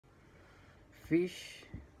Fish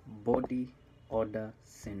body odor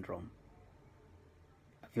syndrome.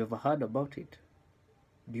 Have you ever heard about it?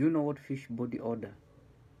 Do you know what fish body odor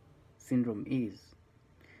syndrome is?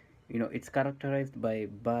 It's characterized by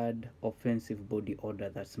bad, offensive body odor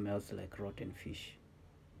that smells like rotten fish.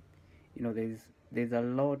 There's a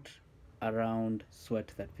lot around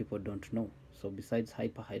sweat that people don't know. So besides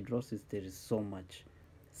hyperhidrosis, there is so much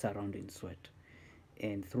surrounding sweat.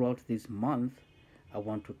 And throughout this month, I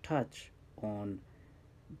want to touch on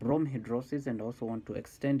bromhidrosis and also want to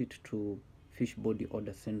extend it to fish body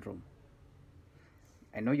odor syndrome.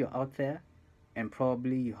 I know you're out there and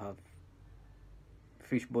probably you have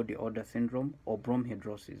fish body odor syndrome or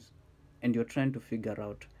bromhidrosis, and you're trying to figure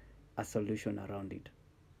out a solution around it.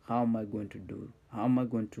 How am I going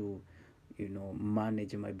to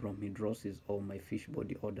manage my bromhidrosis or my fish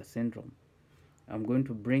body odor syndrome? I'm going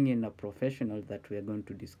to bring in a professional that we are going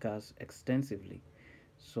to discuss extensively.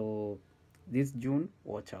 So this June,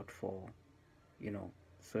 watch out for,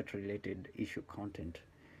 sweat related issue content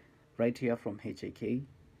right here from HAK.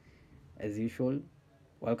 As usual,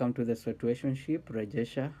 welcome to the Sweatuationship,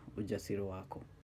 REJESHA, UJASIRI, WAKO.